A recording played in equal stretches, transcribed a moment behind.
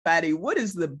everybody, what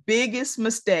is the biggest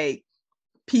mistake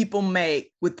people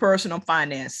make with personal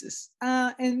finances?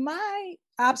 In my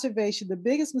observation, the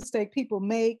biggest mistake people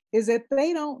make is that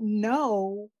they don't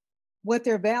know what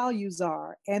their values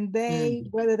are. And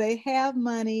whether they have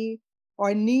money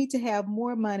or need to have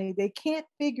more money, they can't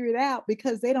figure it out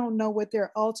because they don't know what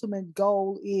their ultimate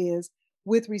goal is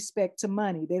with respect to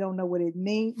money. They don't know what it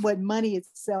means, what money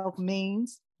itself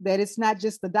means, that it's not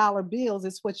just the dollar bills,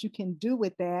 it's what you can do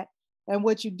with that. And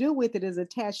what you do with it is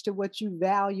attached to what you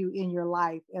value in your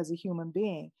life as a human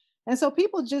being. And so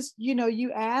people just,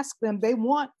 you ask them, they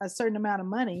want a certain amount of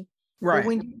money, right? But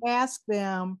when you ask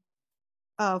them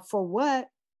for what,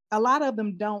 a lot of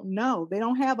them don't know. They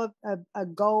don't have a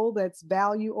goal that's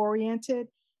value oriented.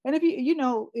 And if you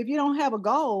don't have a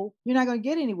goal, you're not going to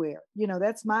get anywhere.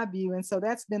 That's my view. And so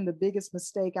that's been the biggest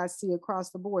mistake I see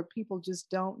across the board. People just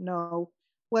don't know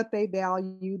what they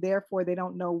value. Therefore, they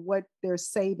don't know what they're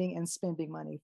saving and spending money